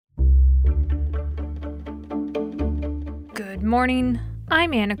Good morning,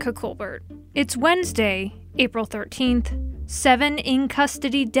 I'm Annika Colbert. It's Wednesday, April 13th, 7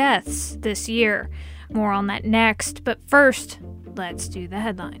 in-custody deaths this year. More on that next, but first, let's do the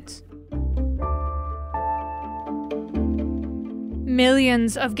headlines.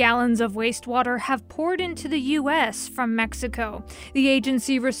 Millions of gallons of wastewater have poured into the U.S. from Mexico. The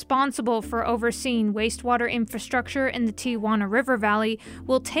agency responsible for overseeing wastewater infrastructure in the Tijuana River Valley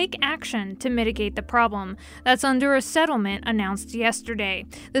will take action to mitigate the problem. That's under a settlement announced yesterday.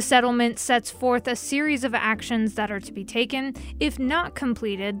 The settlement sets forth a series of actions that are to be taken. If not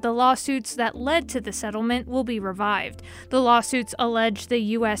completed, the lawsuits that led to the settlement will be revived. The lawsuits allege the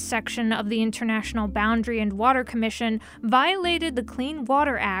U.S. section of the International Boundary and Water Commission violated the Clean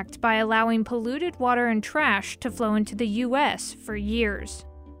Water Act by allowing polluted water and trash to flow into the U.S. for years.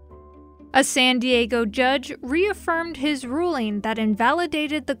 A San Diego judge reaffirmed his ruling that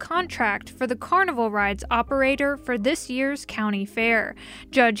invalidated the contract for the carnival rides operator for this year's county fair.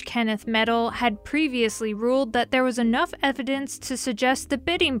 Judge Kenneth Metal had previously ruled that there was enough evidence to suggest the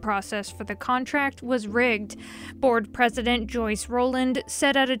bidding process for the contract was rigged. Board President Joyce Rowland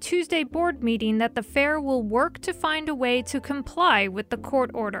said at a Tuesday board meeting that the fair will work to find a way to comply with the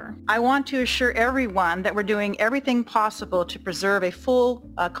court order. I want to assure everyone that we're doing everything possible to preserve a full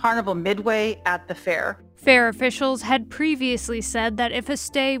carnival midway at the fair. Fair officials had previously said that if a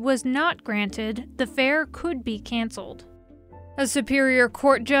stay was not granted, the fair could be canceled. A Superior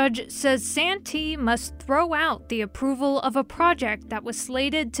Court judge says Santee must throw out the approval of a project that was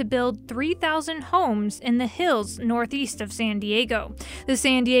slated to build 3,000 homes in the hills northeast of San Diego. The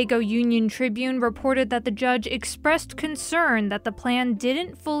San Diego Union Tribune reported that the judge expressed concern that the plan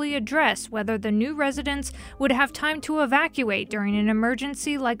didn't fully address whether the new residents would have time to evacuate during an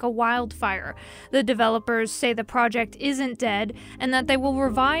emergency like a wildfire. The developers say the project isn't dead and that they will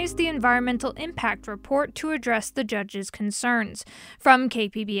revise the environmental impact report to address the judge's concerns. From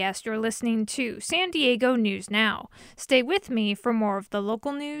KPBS, you're listening to San Diego News Now. Stay with me for more of the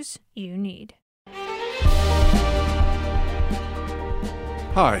local news you need.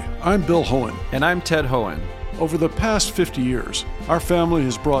 Hi, I'm Bill Hohen. And I'm Ted Hohen. Over the past 50 years, our family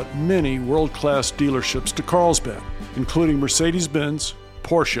has brought many world-class dealerships to Carlsbad, including Mercedes-Benz,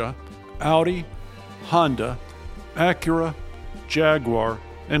 Porsche, Audi, Honda, Acura, Jaguar,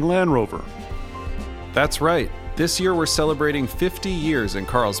 and Land Rover. That's right. This year we're celebrating 50 years in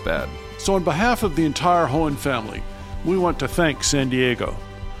Carlsbad. So on behalf of the entire Hohen family, we want to thank San Diego.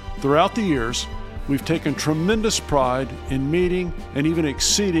 Throughout the years, we've taken tremendous pride in meeting and even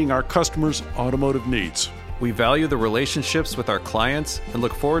exceeding our customers' automotive needs. We value the relationships with our clients and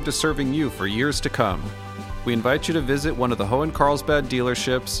look forward to serving you for years to come. We invite you to visit one of the Hohen Carlsbad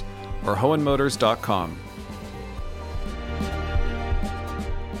dealerships or hohenmotors.com.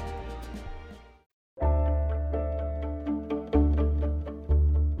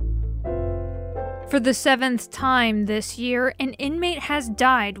 For the 7th time this year, an inmate has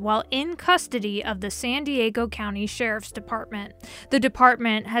died while in custody of the San Diego County Sheriff's Department. The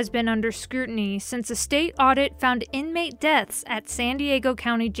department has been under scrutiny since a state audit found inmate deaths at San Diego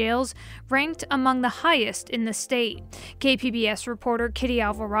County jails ranked among the highest in the state. KPBS reporter Kitty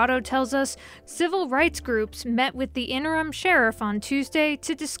Alvarado tells us civil rights groups met with the interim sheriff on Tuesday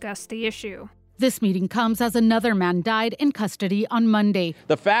to discuss the issue. This meeting comes as another man died in custody on Monday.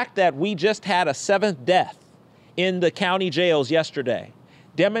 The fact that we just had a 7th death in the county jails yesterday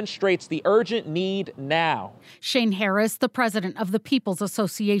demonstrates the urgent need now. Shane Harris, the president of the People's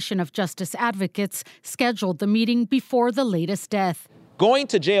Association of Justice Advocates, scheduled the meeting before the latest death. Going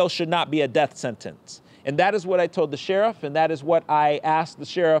to jail should not be a death sentence. And that is what I told the sheriff, and that is what I asked the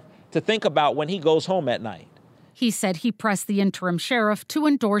sheriff to think about when he goes home at night. He said he pressed the interim sheriff to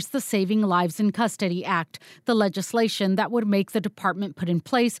endorse the Saving Lives in Custody Act, the legislation that would make the department put in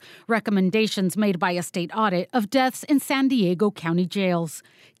place recommendations made by a state audit of deaths in San Diego County jails.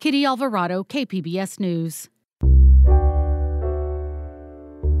 Kitty Alvarado, KPBS News.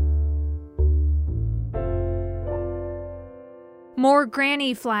 More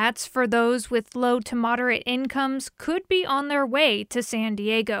granny flats for those with low to moderate incomes could be on their way to San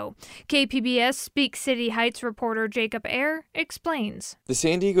Diego. KPBS Speak City Heights reporter Jacob Ayer explains. The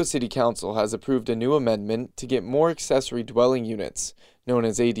San Diego City Council has approved a new amendment to get more accessory dwelling units, known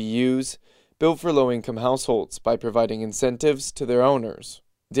as ADUs, built for low-income households by providing incentives to their owners.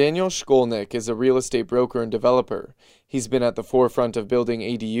 Daniel Shkolnick is a real estate broker and developer. He's been at the forefront of building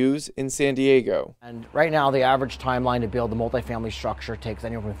ADUs in San Diego. And right now, the average timeline to build a multifamily structure takes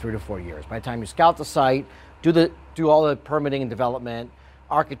anywhere from 3 to 4 years. By the time you scout the site, do all the permitting and development,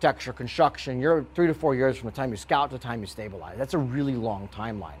 architecture, construction, you're 3 to 4 years from the time you scout to the time you stabilize. That's a really long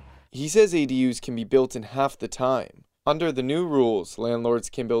timeline. He says ADUs can be built in half the time. Under the new rules, landlords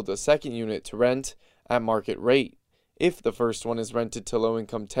can build a second unit to rent at market rate if the first one is rented to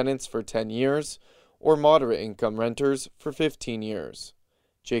low-income tenants for 10 years or moderate-income renters for 15 years.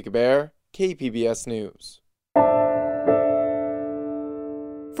 Jacob Ayer, KPBS News.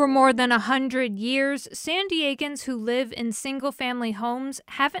 For more than 100 years, San Diegans who live in single-family homes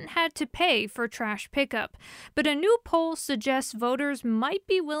haven't had to pay for trash pickup. But a new poll suggests voters might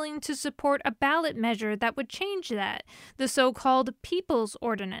be willing to support a ballot measure that would change that, the so-called People's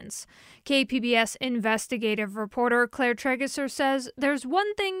Ordinance. KPBS investigative reporter Claire Trageser says there's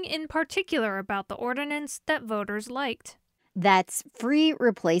one thing in particular about the ordinance that voters liked. That's free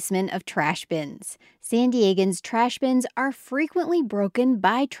replacement of trash bins. San Diegans' trash bins are frequently broken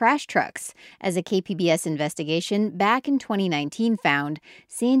by trash trucks. As a KPBS investigation back in 2019 found,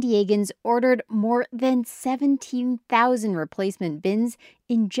 San Diegans ordered more than 17,000 replacement bins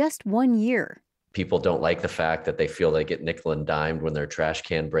in just 1 year. People don't like the fact that they feel they get nickel and dimed when their trash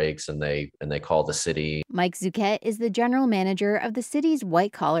can breaks and they call the city. Mike Zuquette is the general manager of the city's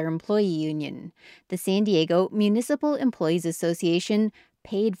white-collar employee union. The San Diego Municipal Employees Association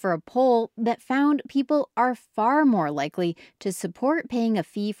paid for a poll that found people are far more likely to support paying a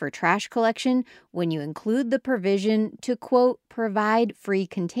fee for trash collection when you include the provision to, quote, provide free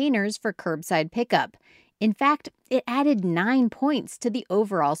containers for curbside pickup. In fact, it added 9 points to the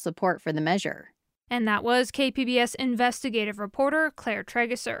overall support for the measure. And that was KPBS investigative reporter Claire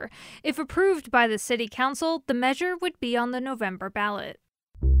Trageser. If approved by the City Council, the measure would be on the November ballot.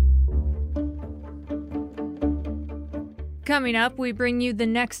 Coming up, we bring you the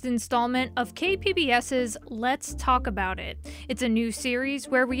next installment of KPBS's Let's Talk About It. It's a new series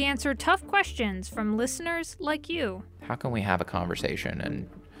where we answer tough questions from listeners like you. How can we have a conversation and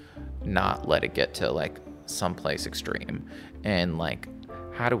not let it get to someplace extreme? And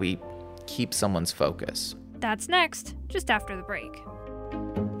how do we keep someone's focus? That's next, just after the break.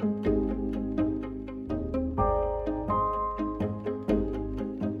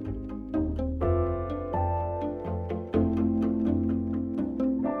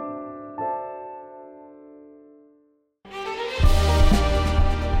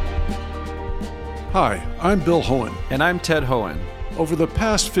 Hi, I'm Bill Hohen. And I'm Ted Hohen. Over the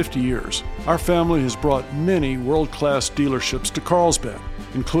past 50 years, our family has brought many world-class dealerships to Carlsbad,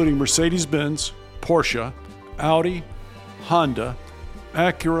 including Mercedes-Benz, Porsche, Audi, Honda,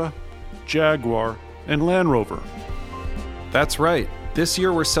 Acura, Jaguar, and Land Rover. That's right. This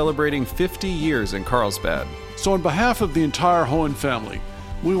year we're celebrating 50 years in Carlsbad. So on behalf of the entire Hohen family,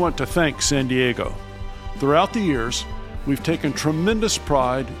 we want to thank San Diego. Throughout the years, we've taken tremendous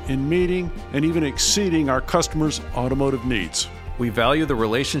pride in meeting and even exceeding our customers' automotive needs. We value the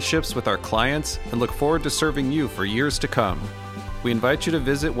relationships with our clients and look forward to serving you for years to come. We invite you to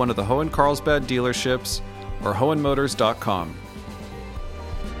visit one of the Hohen Carlsbad dealerships or hohenmotors.com.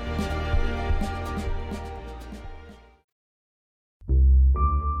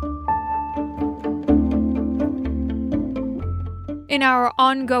 In our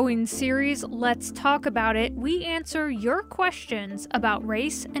ongoing series, Let's Talk About It, we answer your questions about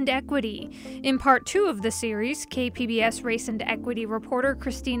race and equity. In part 2 of the series, KPBS race and equity reporter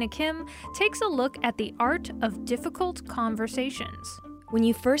Christina Kim takes a look at the art of difficult conversations. When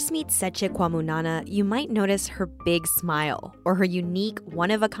you first meet Seche Kwamunana, you might notice her big smile or her unique,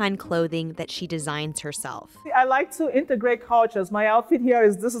 one-of-a-kind clothing that she designs herself. I like to integrate cultures. My outfit here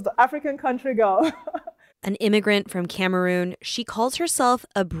this is the African country girl. An immigrant from Cameroon, she calls herself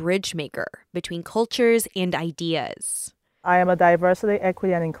a bridge maker between cultures and ideas. I am a diversity,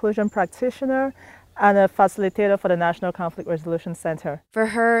 equity, and inclusion practitioner and a facilitator for the National Conflict Resolution Center. For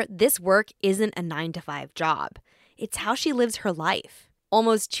her, this work isn't a 9-to-5 job. It's how she lives her life.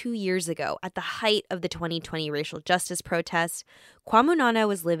 Almost 2 years ago, at the height of the 2020 racial justice protests, Kwamunana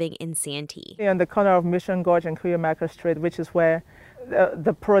was living in Santee. On the corner of Mission Gorge and Cuyamaca Street, which is where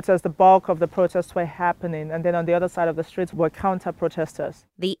the bulk of the protests were happening. And then on the other side of the streets were counter-protesters.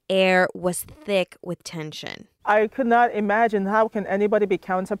 The air was thick with tension. I could not imagine how can anybody be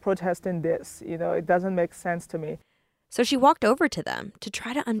counter-protesting this. It doesn't make sense to me. So she walked over to them to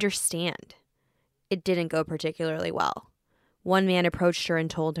try to understand. It didn't go particularly well. One man approached her and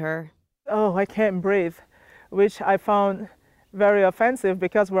told her, "Oh, I can't breathe," which I found very offensive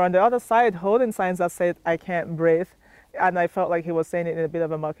because we're on the other side holding signs that said, "I can't breathe." And I felt like he was saying it in a bit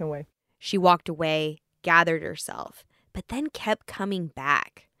of a mocking way. She walked away, gathered herself, but then kept coming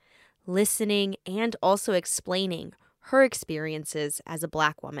back, listening and also explaining her experiences as a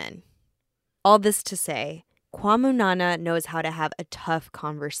Black woman. All this to say, Kwamunana knows how to have a tough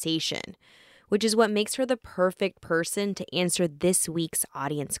conversation, which is what makes her the perfect person to answer this week's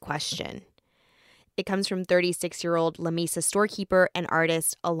audience question. It comes from 36-year-old Lamesa storekeeper and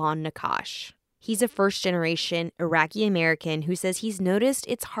artist Alon Nakash. He's a first-generation Iraqi-American who says he's noticed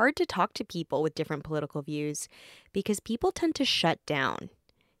it's hard to talk to people with different political views because people tend to shut down.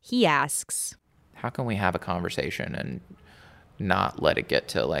 He asks, how can we have a conversation and not let it get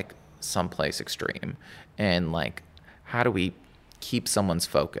to like someplace extreme? And like, how do we keep someone's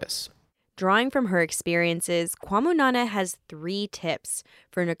focus? Drawing from her experiences, Kwamunana has 3 tips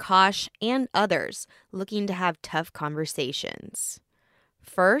for Nakash and others looking to have tough conversations.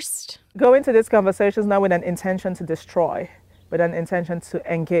 First, go into these conversations not with an intention to destroy, but an intention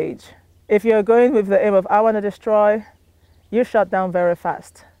to engage. If you're going with the aim of, I want to destroy, you shut down very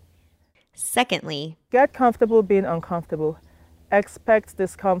fast. Secondly, get comfortable being uncomfortable. Expect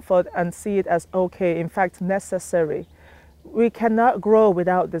discomfort and see it as okay, in fact, necessary. We cannot grow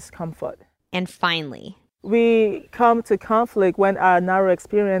without discomfort. And finally, we come to conflict when our narrow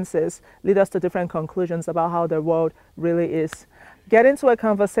experiences lead us to different conclusions about how the world really is. Get into a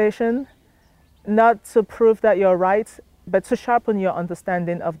conversation not to prove that you're right, but to sharpen your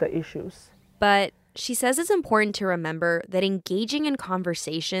understanding of the issues. But she says it's important to remember that engaging in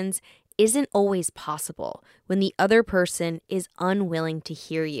conversations isn't always possible when the other person is unwilling to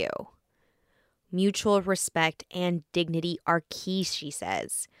hear you. Mutual respect and dignity are key, she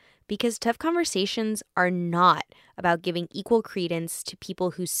says, because tough conversations are not about giving equal credence to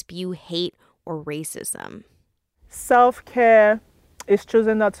people who spew hate or racism. Self-care is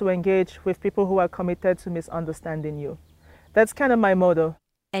choosing not to engage with people who are committed to misunderstanding you. That's kind of my motto.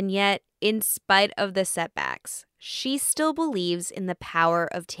 And yet, in spite of the setbacks, she still believes in the power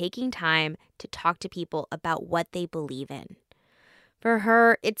of taking time to talk to people about what they believe in. For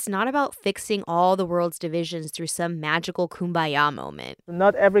her, it's not about fixing all the world's divisions through some magical kumbaya moment.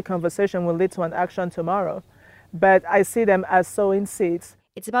 Not every conversation will lead to an action tomorrow, but I see them as sowing seeds.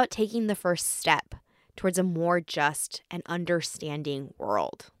 It's about taking the first step towards a more just and understanding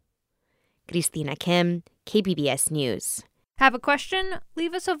world. Christina Kim, KPBS News. Have a question?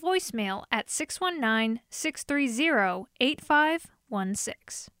 Leave us a voicemail at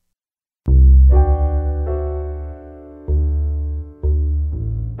 619-630-8516.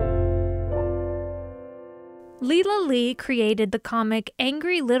 Leela Lee created the comic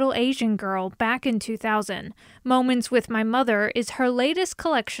Angry Little Asian Girl back in 2000. Moments with My Mother is her latest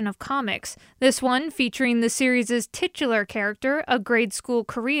collection of comics, this one featuring the series' titular character, a grade school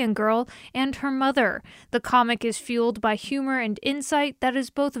Korean girl, and her mother. The comic is fueled by humor and insight that is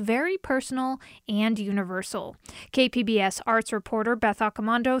both very personal and universal. KPBS arts reporter Beth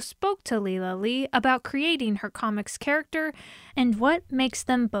Accomando spoke to Leela Lee about creating her comic's character and what makes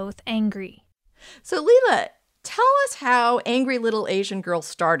them both angry. So Leela, tell us how Angry Little Asian Girl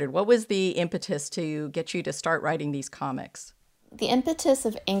started. What was the impetus to get you to start writing these comics? The impetus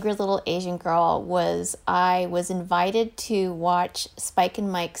of Angry Little Asian Girl was I was invited to watch Spike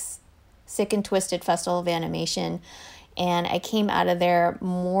and Mike's Sick and Twisted Festival of Animation, and I came out of there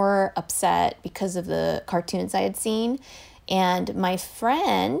more upset because of the cartoons I had seen. And my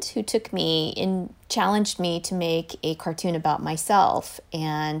friend who took me in challenged me to make a cartoon about myself.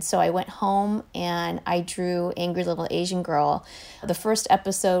 And so I went home and I drew Angry Little Asian Girl. The first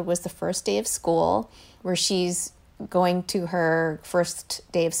episode was the first day of school, where she's going to her first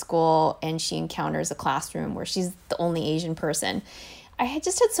day of school and she encounters a classroom where she's the only Asian person. I had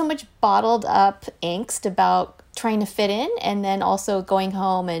just had so much bottled up angst about trying to fit in and then also going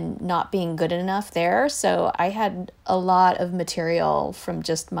home and not being good enough there. So I had a lot of material from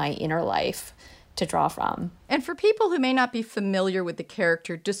just my inner life to draw from. And for people who may not be familiar with the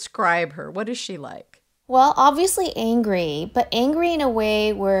character, describe her. What is she like? Well, obviously angry, but angry in a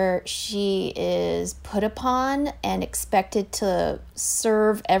way where she is put upon and expected to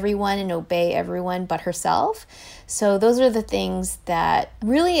serve everyone and obey everyone but herself. So those are the things that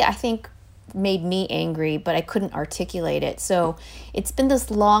really, I think, made me angry, but I couldn't articulate it. So it's been this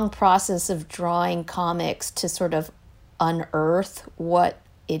long process of drawing comics to sort of unearth what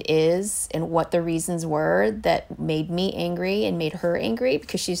it is and what the reasons were that made me angry and made her angry,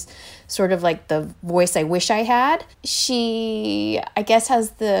 because she's sort of like the voice I wish I had. She, I guess,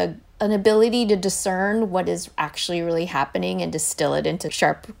 has an ability to discern what is actually really happening and distill it into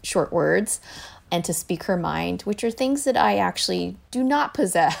sharp, short words, and to speak her mind, which are things that I actually do not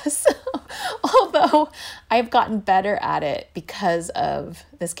possess, although I've gotten better at it because of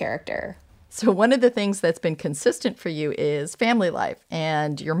this character. So one of the things that's been consistent for you is family life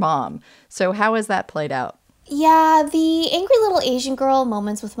and your mom. So how has that played out? Yeah, the Angry Little Asian Girl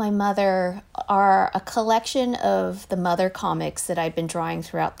Moments with My Mother are a collection of the mother comics that I've been drawing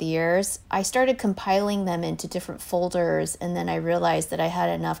throughout the years. I started compiling them into different folders, and then I realized that I had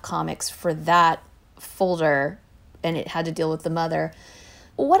enough comics for that folder, and it had to deal with the mother.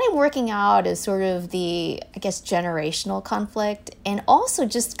 What I'm working out is sort of the, I guess, generational conflict, and also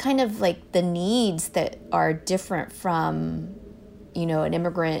just kind of like the needs that are different from, you know, an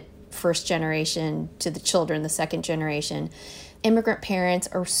immigrant first generation to the children, the second generation. Immigrant parents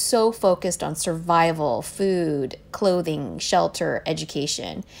are so focused on survival, food, clothing, shelter,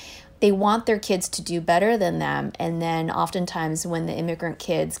 education. They want their kids to do better than them. And then oftentimes when the immigrant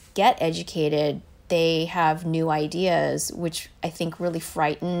kids get educated, they have new ideas, which I think really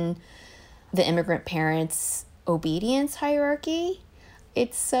frighten the immigrant parents' obedience hierarchy.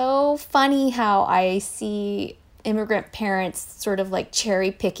 It's so funny how I see immigrant parents sort of like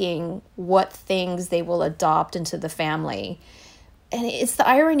cherry picking what things they will adopt into the family. And it's the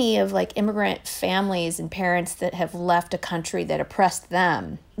irony of like immigrant families and parents that have left a country that oppressed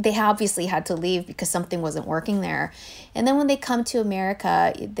them. They obviously had to leave because something wasn't working there. And then when they come to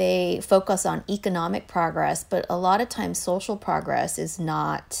America, they focus on economic progress, but a lot of times social progress is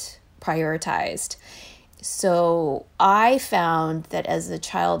not prioritized. So I found that as a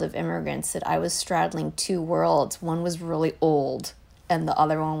child of immigrants that I was straddling two worlds. One was really old and the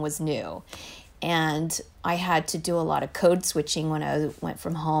other one was new. And I had to do a lot of code switching when I went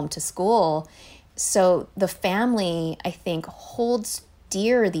from home to school. So the family, I think, holds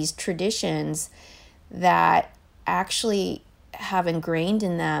dear these traditions that actually have ingrained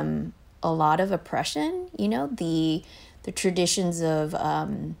in them a lot of oppression. You know, the traditions of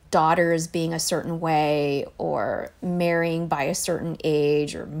daughters being a certain way, or marrying by a certain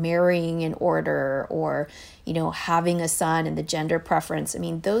age, or marrying in order, or, you know, having a son and the gender preference. I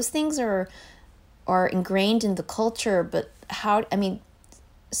mean, those things are ingrained in the culture, but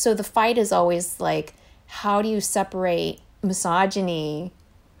so the fight is always like, how do you separate misogyny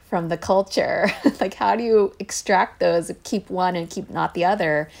from the culture? Like, how do you extract those, keep one and keep not the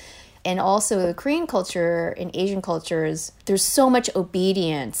other? And also the Korean culture and Asian cultures, there's so much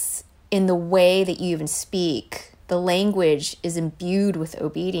obedience in the way that you even speak. The language is imbued with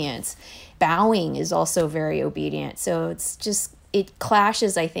obedience. Bowing is also very obedient. So it's just, it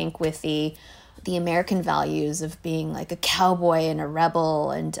clashes, I think, with the American values of being like a cowboy and a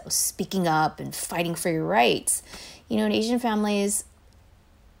rebel and speaking up and fighting for your rights. You know, in Asian families,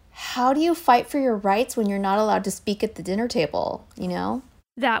 how do you fight for your rights when you're not allowed to speak at the dinner table, you know?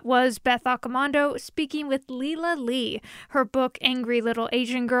 That was Beth Accomando speaking with Leela Lee. Her book, Angry Little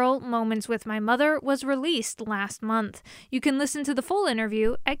Asian Girl, Moments with My Mother, was released last month. You can listen to the full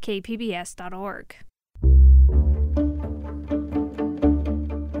interview at kpbs.org.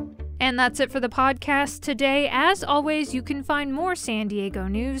 And that's it for the podcast today. As always, you can find more San Diego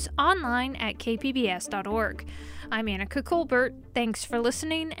news online at kpbs.org. I'm Annika Colbert. Thanks for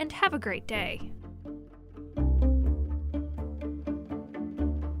listening and have a great day.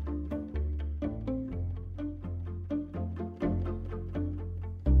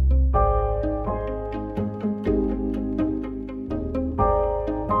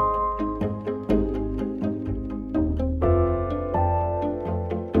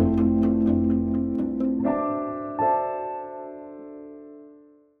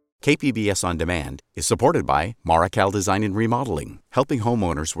 KPBS On Demand is supported by Marrokal Design and Remodeling, helping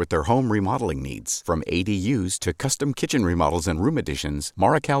homeowners with their home remodeling needs. From ADUs to custom kitchen remodels and room additions,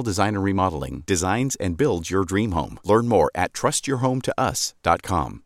 Marrokal Design and Remodeling designs and builds your dream home. Learn more at trustyourhometous.com.